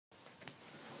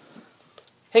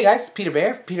Hey guys, Peter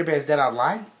Bear. Peter Bear's Dead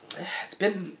Online. It's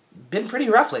been pretty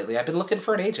rough lately. I've been looking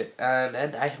for an agent,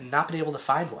 and I have not been able to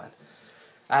find one.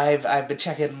 I've been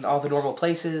checking all the normal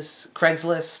places,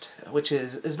 Craigslist, which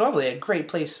is normally a great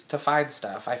place to find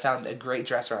stuff. I found a great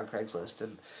dresser on Craigslist,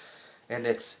 and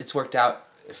it's worked out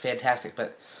fantastic.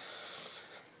 But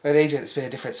an agent's been a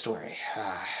different story.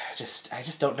 I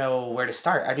just don't know where to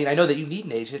start. I mean, I know that you need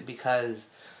an agent because,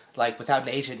 like, without an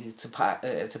agent, it's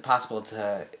impossible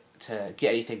to get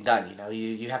anything done. You know,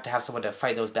 you have to have someone to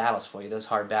fight those battles for you, those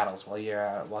hard battles while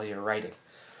you're writing.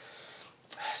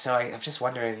 So I'm just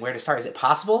wondering where to start. Is it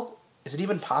possible? Is it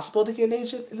even possible to get an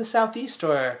agent in the Southeast,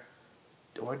 or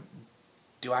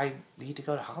do I need to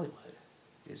go to Hollywood?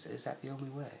 Is that the only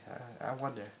way? I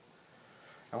wonder.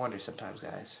 I wonder sometimes,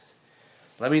 guys.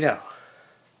 Let me know.